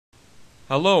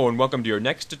Hello and welcome to your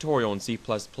next tutorial in C++,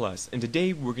 and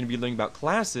today we're going to be learning about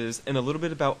classes and a little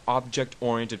bit about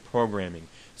object-oriented programming.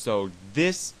 So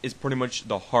this is pretty much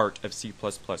the heart of C++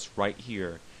 right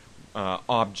here,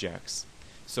 objects.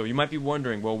 So you might be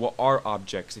wondering, well, what are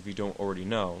objects if you don't already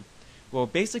know? Well,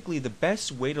 basically the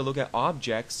best way to look at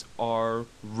objects are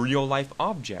real-life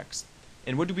objects.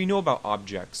 And what do we know about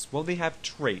objects? Well, they have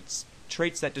traits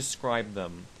that describe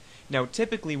them. Now,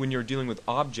 typically when you're dealing with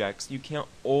objects, you can't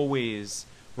always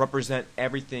represent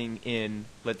everything in,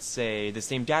 let's say, the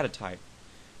same data type.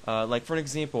 Like for an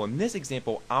example, in this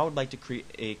example, I would like to create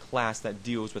a class that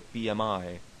deals with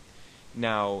BMI.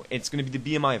 Now, it's going to be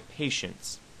the BMI of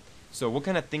patients. So what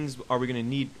kind of things are we going to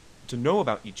need to know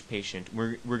about each patient?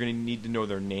 We're going to need to know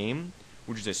their name,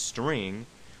 which is a string.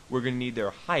 We're going to need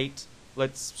their height.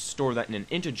 Let's store that in an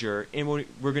integer. And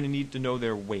we're going to need to know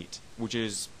their weight, which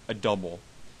is a double.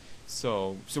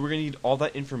 So we're going to need all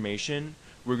that information.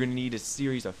 We're going to need a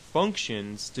series of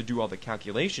functions to do all the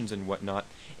calculations and whatnot,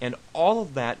 and all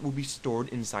of that will be stored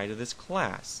inside of this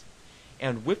class.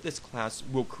 And with this class,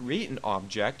 we'll create an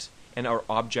object, and our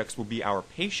objects will be our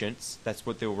patients. That's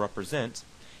what they will represent.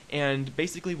 And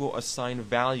basically, we'll assign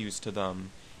values to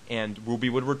them, and we'll be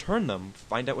able to return them,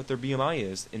 find out what their BMI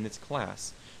is in this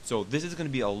class. So this is going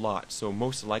to be a lot. So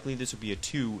most likely, this will be a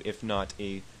 2, if not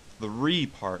a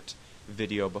 3-part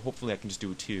video, but hopefully I can just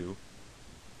do a 2.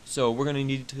 So we're going to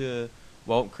need to,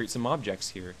 well, create some objects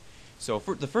here. So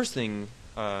for the first things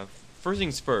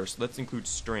first, let's include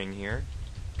string here,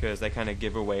 because I kind of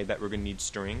give away that we're going to need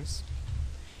strings.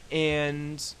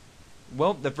 And,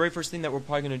 well, the very first thing that we're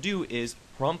probably going to do is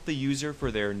prompt the user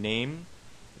for their name,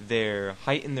 their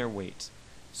height, and their weight.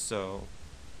 So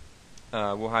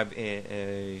we'll have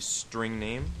a string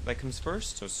name that comes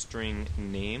first, so string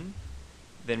name.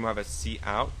 Then we'll have a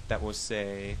cout that will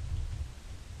say,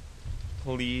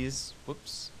 please,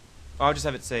 whoops, I'll just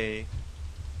have it say,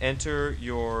 enter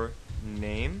your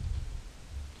name.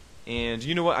 And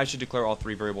you know what, I should declare all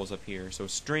 3 variables up here. So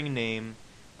string name,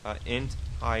 int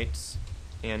height,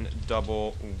 and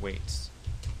double weight.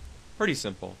 Pretty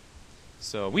simple.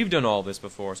 So we've done all this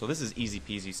before, so this is easy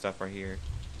peasy stuff right here.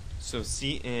 So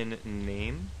cin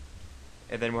name,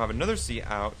 and then we'll have another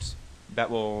cout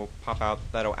that will pop out,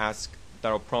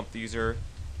 that'll prompt the user,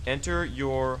 enter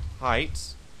your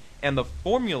height, and the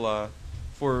formula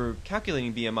for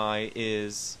calculating BMI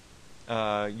is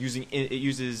it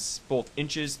uses both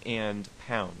inches and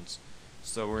pounds.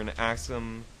 So we're going to ask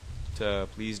them to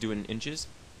please do it in inches.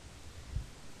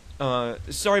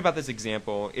 Sorry about this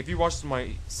example. If you watched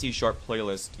my C#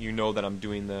 playlist, you know that I'm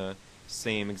doing the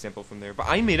same example from there. But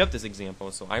I made up this example,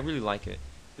 so I really like it.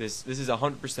 This is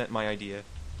 100% my idea.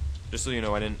 Just so you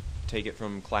know, I didn't take it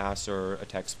from class or a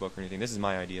textbook or anything. This is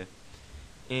my idea.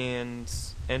 And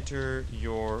enter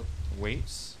your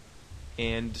weights,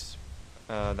 and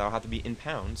that'll have to be in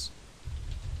pounds.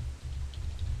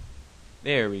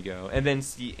 There we go. And then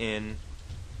cin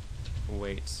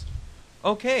weights.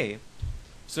 Okay.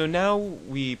 So now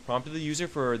we prompted the user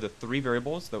for the 3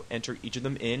 variables. They'll enter each of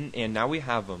them in, and now we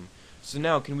have them. So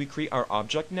now, can we create our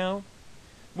object now?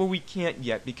 Well, we can't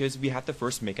yet because we have to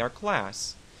first make our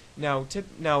class. Now,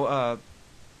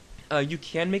 you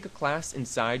can make a class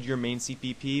inside your main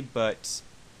CPP, but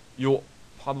you'll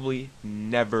probably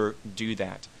never do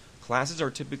that. Classes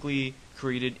are typically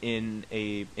created in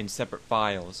separate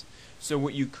files. So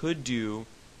what you could do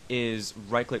is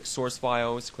right-click source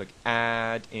files, click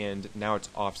add, and now it's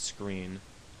off screen.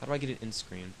 How do I get it in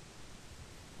screen?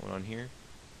 Hold on here.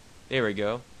 There we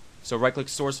go. So right-click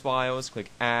source files,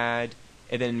 click add,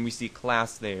 and then we see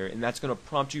class there, and that's going to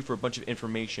prompt you for a bunch of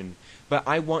information. But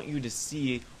I want you to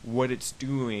see what it's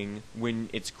doing when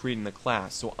it's creating the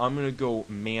class, so I'm going to go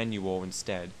manual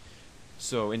instead.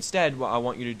 So instead, what I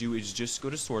want you to do is just go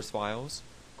to source files,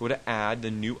 go to add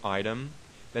the new item,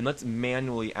 then let's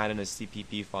manually add in a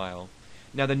CPP file.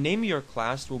 Now the name of your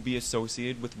class will be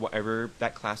associated with whatever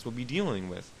that class will be dealing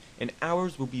with, and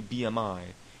ours will be BMI.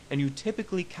 And you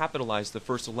typically capitalize the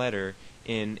first letter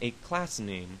in a class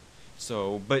name.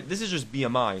 So, but this is just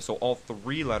BMI, so all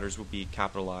 3 letters will be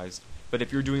capitalized. But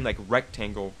if you're doing like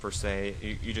rectangle per se,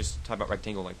 you just type out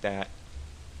rectangle like that.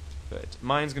 But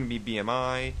mine's going to be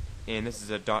BMI, and this is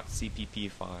a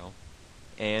 .cpp file.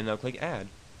 And I'll click add.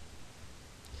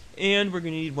 And we're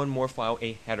going to need one more file,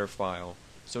 a header file.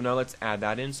 So now let's add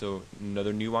that in, so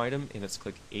another new item, and let's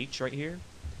click H right here.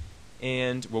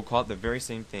 And we'll call it the very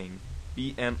same thing,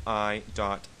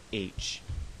 bmi.h.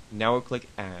 Now we'll click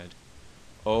add.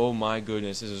 Oh my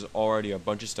goodness, this is already a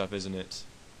bunch of stuff, isn't it?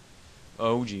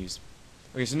 Oh geez.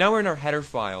 Okay, so now we're in our header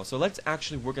file. So let's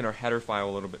actually work in our header file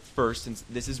a little bit first, since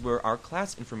this is where our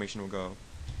class information will go.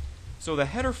 So the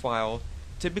header file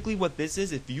typically what this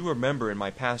is, if you remember in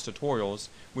my past tutorials,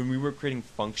 when we were creating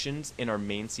functions in our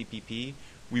main CPP,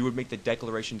 we would make the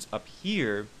declarations up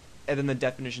here, and then the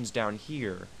definitions down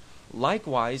here.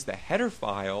 Likewise, the header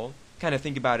file, kind of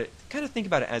think about it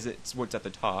as it's what's at the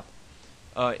top,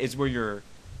 is where your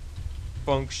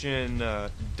function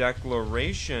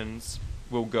declarations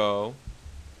will go,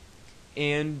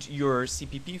 and your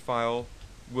CPP file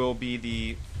will be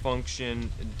the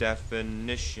function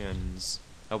definitions.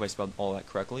 I hope I spelled all that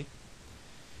correctly.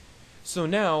 So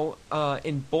now,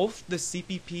 in both the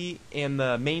CPP and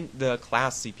the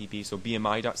class CPP, so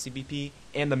bmi.cpp,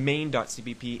 and the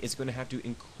main.cpp is going to have to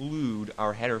include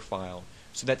our header file.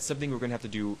 So that's something we're going to have to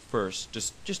do first,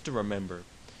 just to remember.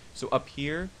 So up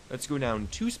here, let's go down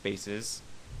 2 spaces,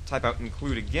 type out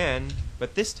include again,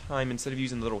 but this time instead of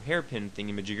using the little hairpin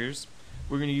thingamajiggers,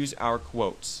 we're going to use our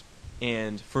quotes.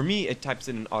 And for me, it types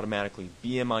it in automatically,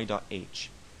 bmi.h.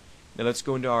 Now let's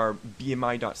go into our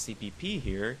bmi.cpp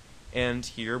here, and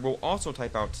here we'll also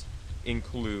type out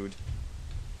include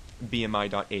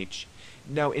bmi.h.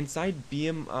 Now inside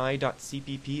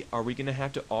bmi.cpp, are we going to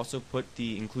have to also put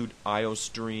the include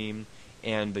iostream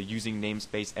and the using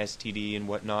namespace std and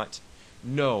whatnot?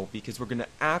 No, because we're going to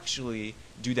actually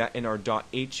do that in our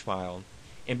 .h file.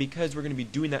 And because we're going to be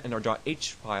doing that in our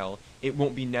 .h file, it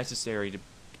won't be necessary to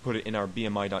put it in our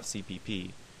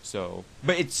bmi.cpp. So,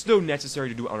 but it's still necessary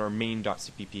to do it on our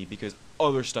main.cpp because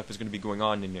other stuff is going to be going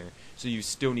on in there. So you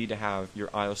still need to have your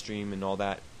iostream and all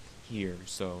that here.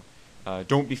 So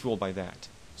don't be fooled by that.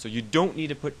 So you don't need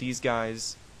to put these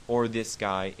guys or this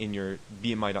guy in your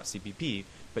bmi.cpp,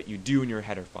 but you do in your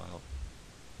header file.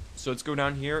 So let's go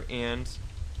down here and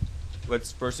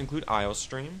let's first include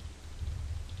iostream.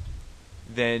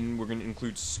 Then we're going to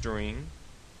include string.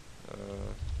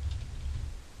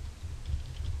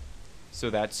 So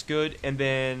that's good. And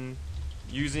then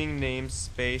using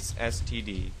namespace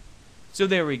std. So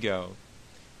there we go.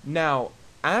 Now,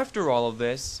 after all of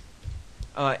this,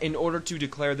 in order to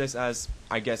declare this as,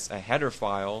 I guess, a header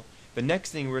file, the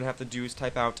next thing we're going to have to do is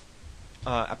type out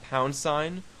a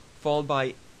 £, followed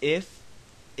by if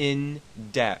in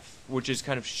def, which is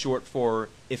kind of short for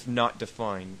if not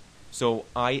defined. So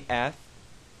if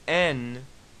n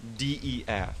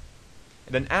def.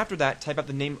 And then after that, type out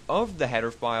the name of the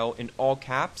header file in all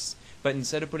caps, but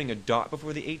instead of putting a dot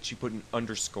before the h, you put an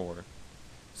underscore.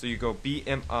 So you go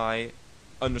bmi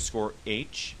underscore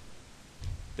h.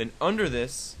 Then under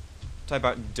this, type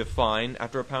out define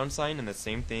after a £, and the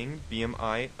same thing,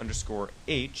 bmi underscore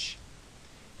h.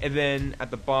 And then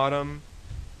at the bottom,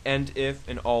 end if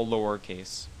in all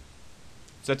lowercase.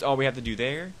 So that's all we have to do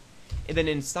there. And then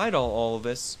inside all of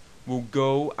this will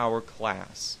go our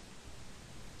class.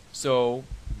 So,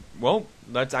 well,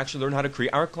 let's actually learn how to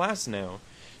create our class now.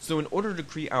 So in order to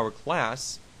create our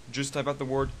class, just type out the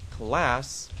word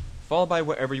class, followed by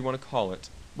whatever you want to call it.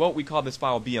 Well, we call this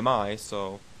file BMI,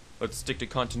 so let's stick to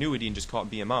continuity and just call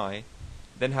it BMI.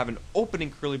 Then have an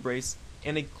opening curly brace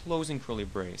and a closing curly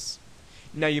brace.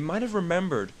 Now you might have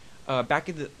remembered back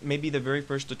in maybe the very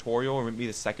first tutorial or maybe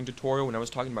the second tutorial when I was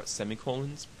talking about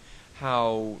semicolons,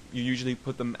 how you usually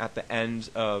put them at the end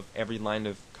of every line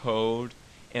of code.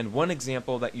 And one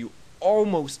example that you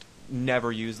almost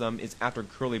never use them is after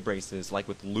curly braces, like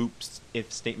with loops, if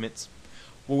statements.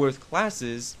 Well, with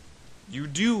classes, you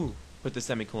do put the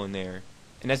semicolon there.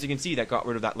 And as you can see, that got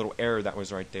rid of that little error that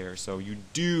was right there. So you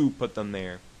do put them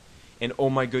there. And oh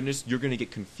my goodness, you're going to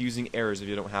get confusing errors if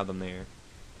you don't have them there.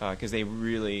 Because they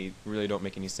really don't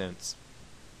make any sense.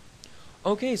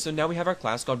 Okay, so now we have our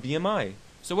class called BMI.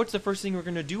 So what's the first thing we're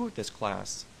going to do with this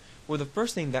class? Well, the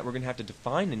first thing that we're going to have to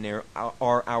define in there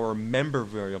are our member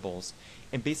variables.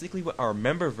 And basically what our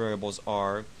member variables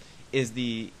are is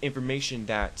the information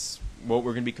that's what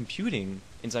we're going to be computing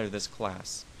inside of this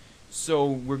class. So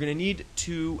we're going to need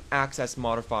 2 access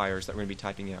modifiers that we're going to be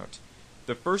typing out.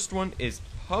 The first one is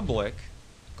public,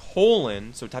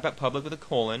 colon, so type out public with a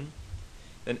colon.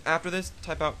 Then after this,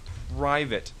 type out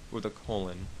private with a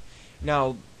colon.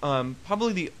 Now,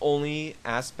 probably the only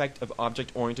aspect of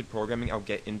object-oriented programming I'll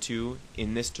get into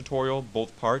in this tutorial,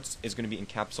 both parts, is going to be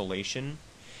encapsulation.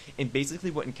 And basically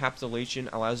what encapsulation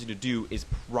allows you to do is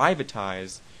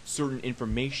privatize certain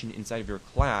information inside of your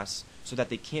class so that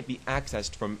they can't be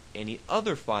accessed from any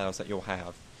other files that you'll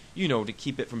have, you know, to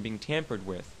keep it from being tampered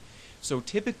with. So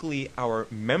typically our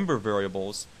member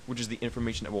variables, which is the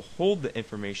information that will hold the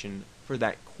information for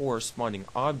that corresponding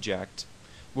object,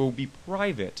 will be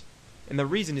private. And the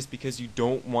reason is because you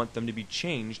don't want them to be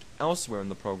changed elsewhere in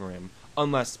the program,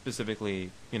 unless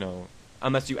specifically, you know,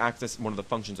 unless you access one of the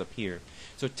functions up here.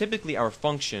 So typically our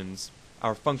functions,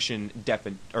 our function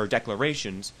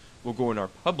declarations will go in our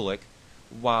public,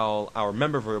 while our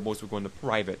member variables will go into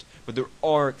private. But there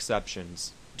are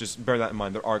exceptions. Just bear that in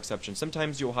mind. There are exceptions.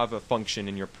 Sometimes you'll have a function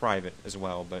in your private as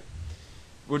well, but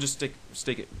we'll just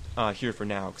stick it here for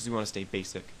now because we want to stay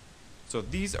basic. So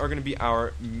these are going to be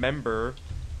our member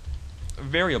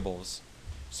variables.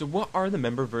 So what are the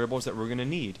member variables that we're going to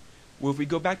need? Well, if we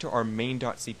go back to our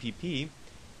main.cpp,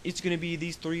 it's going to be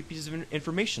these three pieces of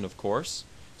information, of course.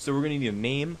 So we're going to need a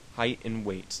name, height, and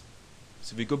weight.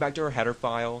 So if we go back to our header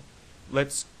file,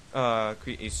 let's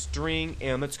create a string,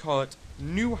 and let's call it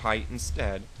new height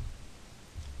instead.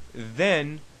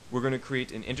 Then we're going to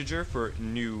create an integer for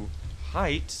new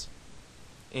height.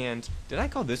 And did I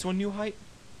call this one new height?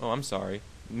 Oh, I'm sorry.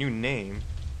 New name.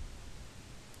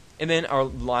 And then our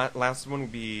last one will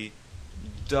be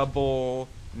double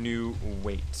new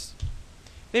weight.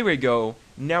 There we go.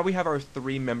 Now we have our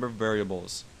three member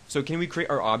variables. So can we create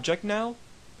our object now?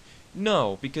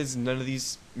 No, because none of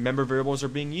these member variables are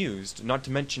being used. Not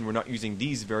to mention we're not using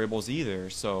these variables either,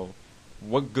 so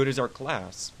what good is our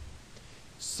class?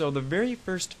 So the very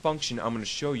first function I'm going to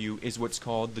show you is what's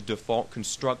called the default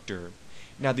constructor.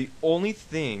 Now the only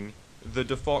thing the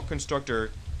default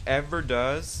constructor ever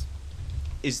does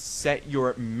is set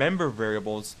your member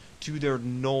variables to their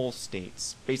null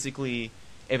states. Basically,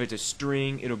 if it's a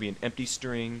string, it'll be an empty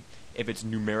string. If it's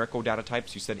numerical data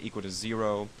types, you set it equal to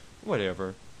 0,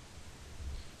 whatever.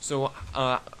 So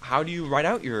how do you write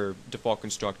out your default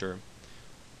constructor?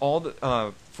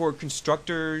 For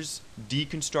constructors,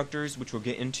 deconstructors, which we'll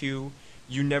get into,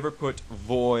 you never put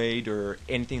void or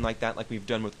anything like that like we've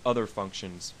done with other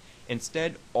functions.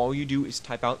 Instead, all you do is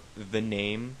type out the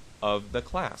name of the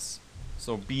class.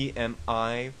 So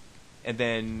BMI, and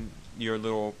then your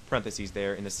little parentheses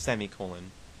there in a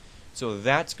semicolon. So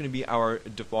that's going to be our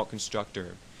default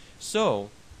constructor.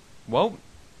 So, well,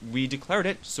 we declared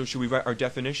it, so should we write our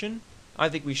definition? I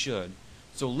think we should.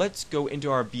 So let's go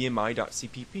into our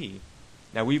bmi.cpp.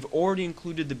 Now we've already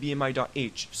included the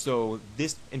bmi.h, so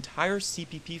this entire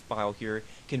cpp file here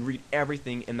can read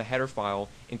everything in the header file,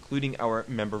 including our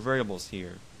member variables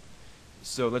here.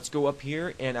 So let's go up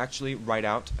here and actually write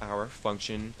out our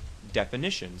function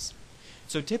definitions.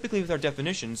 So typically with our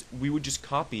definitions, we would just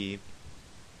copy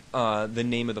the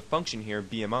name of the function here,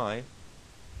 BMI.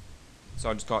 So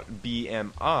I'll just call it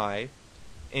BMI,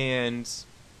 and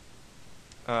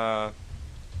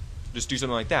just do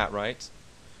something like that, right?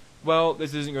 Well,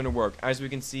 this isn't going to work. As we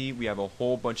can see, we have a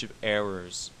whole bunch of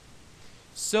errors.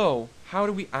 So, how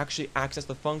do we actually access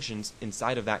the functions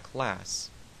inside of that class?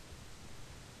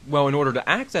 Well, in order to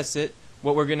access it,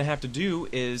 what we're going to have to do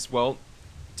is, well,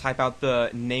 type out the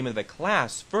name of the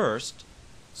class first.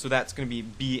 So that's going to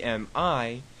be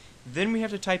BMI. Then we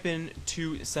have to type in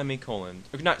two semicolons,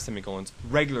 or not semicolons,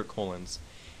 regular colons.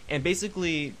 And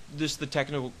basically, just the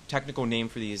technical name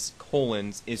for these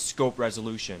colons is scope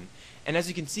resolution. And as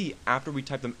you can see, after we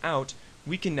type them out,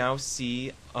 we can now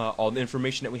see all the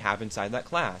information that we have inside that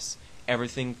class.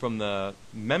 Everything from the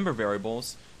member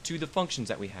variables to the functions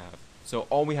that we have. So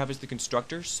all we have is the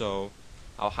constructor, so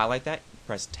I'll highlight that,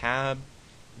 press tab,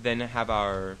 then have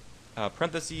our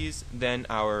parentheses, then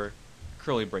our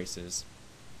curly braces.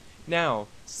 Now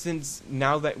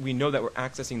that we know that we're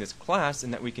accessing this class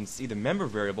and that we can see the member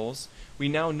variables, we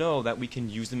now know that we can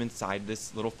use them inside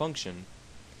this little function.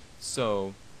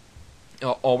 So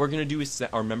all we're going to do is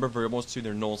set our member variables to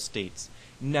their null states.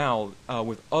 Now,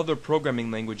 with other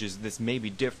programming languages, this may be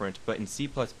different, but in C++,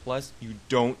 you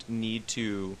don't need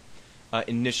to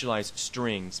initialize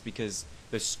strings, because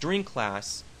the string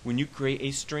class, when you create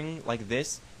a string like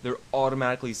this, they're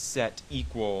automatically set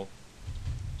equal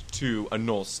to a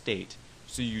null state.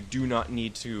 So you do not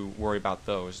need to worry about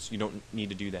those. You don't need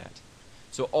to do that.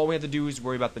 So all we have to do is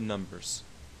worry about the numbers.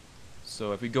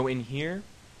 So if we go in here,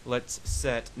 let's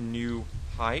set new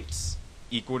heights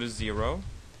equal to 0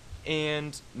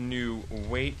 and new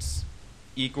weights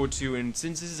equal to, and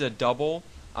since this is a double,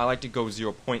 I like to go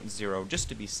 0.0 just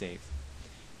to be safe.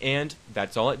 And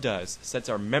that's all it does. Sets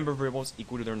our member variables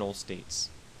equal to their null states.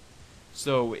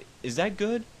 So is that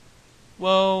good?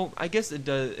 Well, I guess it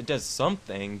does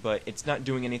something, but it's not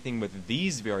doing anything with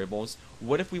these variables.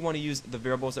 What if we want to use the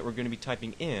variables that we're going to be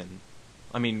typing in?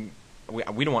 I mean,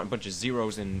 we don't want a bunch of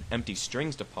zeros and empty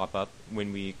strings to pop up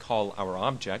when we call our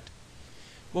object.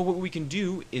 Well, what we can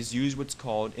do is use what's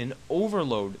called an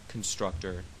overload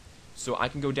constructor. So I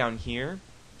can go down here,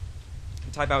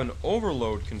 type out an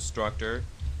overload constructor,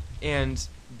 and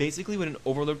basically what an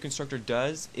overload constructor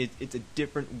does is it's a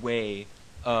different way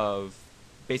of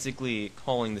basically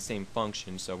calling the same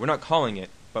function. So we're not calling it,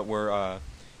 but we're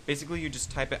basically you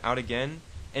just type it out again,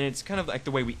 and it's kind of like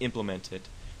the way we implement it.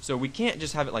 So we can't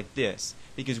just have it like this,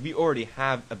 because we already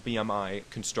have a BMI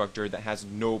constructor that has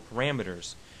no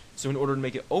parameters. So in order to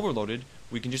make it overloaded,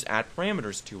 we can just add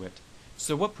parameters to it.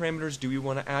 So what parameters do we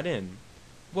want to add in?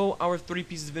 Well, our 3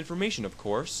 pieces of information, of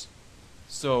course.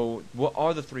 So what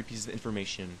are the 3 pieces of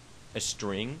information? A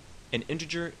string, an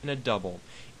integer, and a double.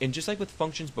 And just like with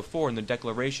functions before in the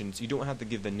declarations, you don't have to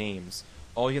give the names.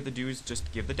 All you have to do is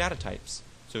just give the data types.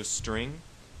 So string,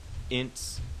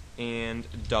 int, and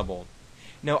double.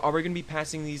 Now, are we going to be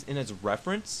passing these in as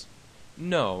reference?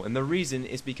 No, and the reason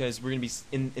is because we're going to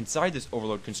be inside this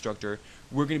overload constructor,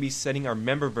 we're going to be setting our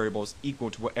member variables equal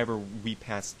to whatever we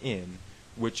pass in,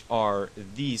 which are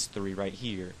these 3 right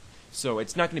here. So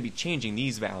it's not going to be changing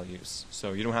these values,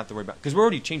 so you don't have to worry about, because we're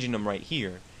already changing them right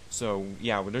here. So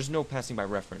yeah, well, there's no passing by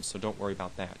reference, so don't worry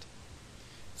about that.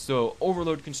 So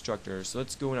overload constructor. So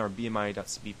let's go in our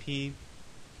bmi.cpp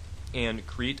and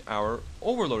create our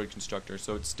overloaded constructor.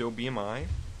 So it's still BMI,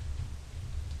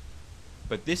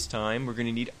 but this time we're going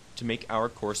to need to make our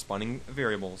corresponding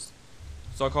variables.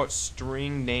 So I'll call it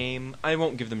string name. I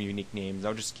won't give them unique names.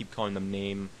 I'll just keep calling them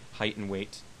name, height, and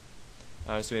weight.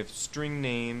 So we have string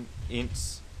name,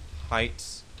 int,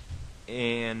 height,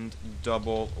 and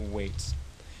double weight.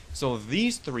 So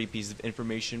these 3 pieces of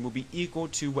information will be equal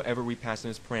to whatever we pass in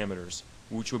as parameters,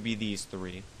 which will be these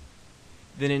 3.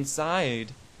 Then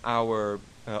inside our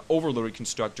overloaded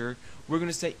constructor, we're going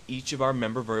to set each of our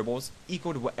member variables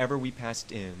equal to whatever we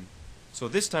passed in. So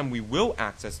this time we will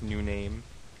access new name,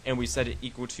 and we set it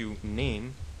equal to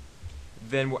name.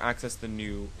 Then we'll access the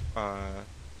new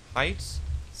height,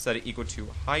 set it equal to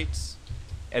height,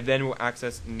 and then we'll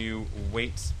access new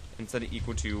weight and set it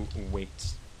equal to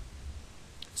weight.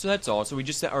 So that's all. So we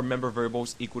just set our member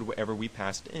variables equal to whatever we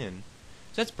passed in.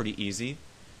 So that's pretty easy.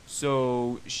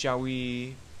 So shall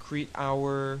we create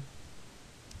our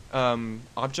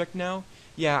object now?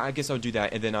 Yeah, I guess I'll do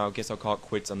that, and then I guess I'll call it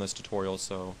quits on this tutorial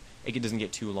so it doesn't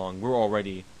get too long. We're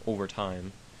already over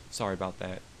time. Sorry about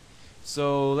that.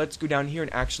 So let's go down here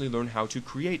and actually learn how to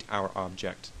create our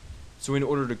object. So in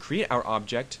order to create our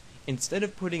object, instead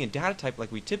of putting a data type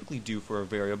like we typically do for a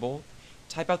variable,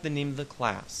 type out the name of the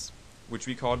class, which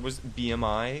we called was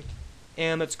BMI,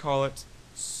 and let's call it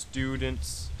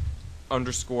students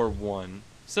 _1,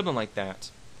 something like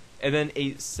that, and then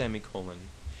a semicolon.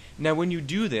 Now when you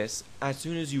do this, as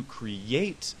soon as you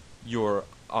create your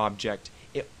object,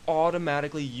 it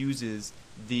automatically uses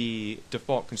the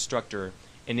default constructor,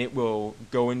 and it will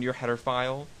go into your header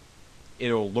file,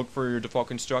 it'll look for your default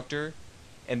constructor,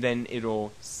 and then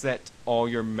it'll set all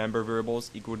your member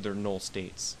variables equal to their null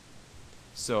states.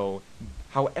 So,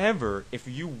 however, if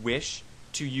you wish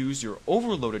to use your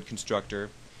overloaded constructor,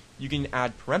 you can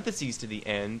add parentheses to the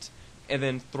end and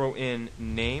then throw in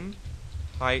name,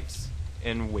 height,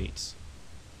 and weight.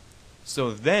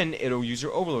 So then it'll use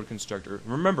your overload constructor.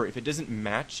 Remember, if it doesn't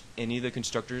match any of the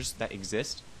constructors that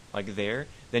exist, like there,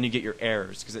 then you get your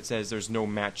errors because it says there's no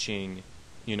matching,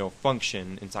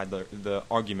 function inside the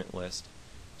argument list.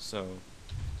 So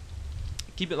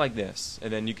keep it like this,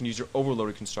 and then you can use your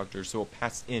overloaded constructor, so it'll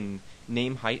pass in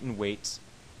name, height, and weight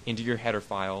into your header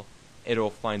file.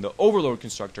 It'll find the overload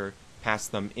constructor, pass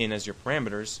them in as your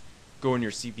parameters, go in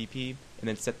your CPP, and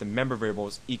then set the member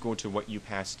variables equal to what you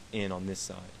passed in on this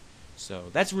side. So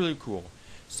that's really cool.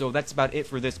 So that's about it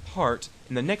for this part.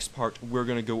 In the next part, we're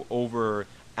going to go over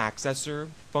accessor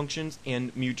functions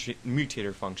and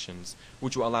mutator functions,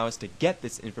 which will allow us to get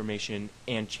this information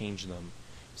and change them.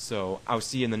 So I'll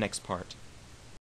see you in the next part.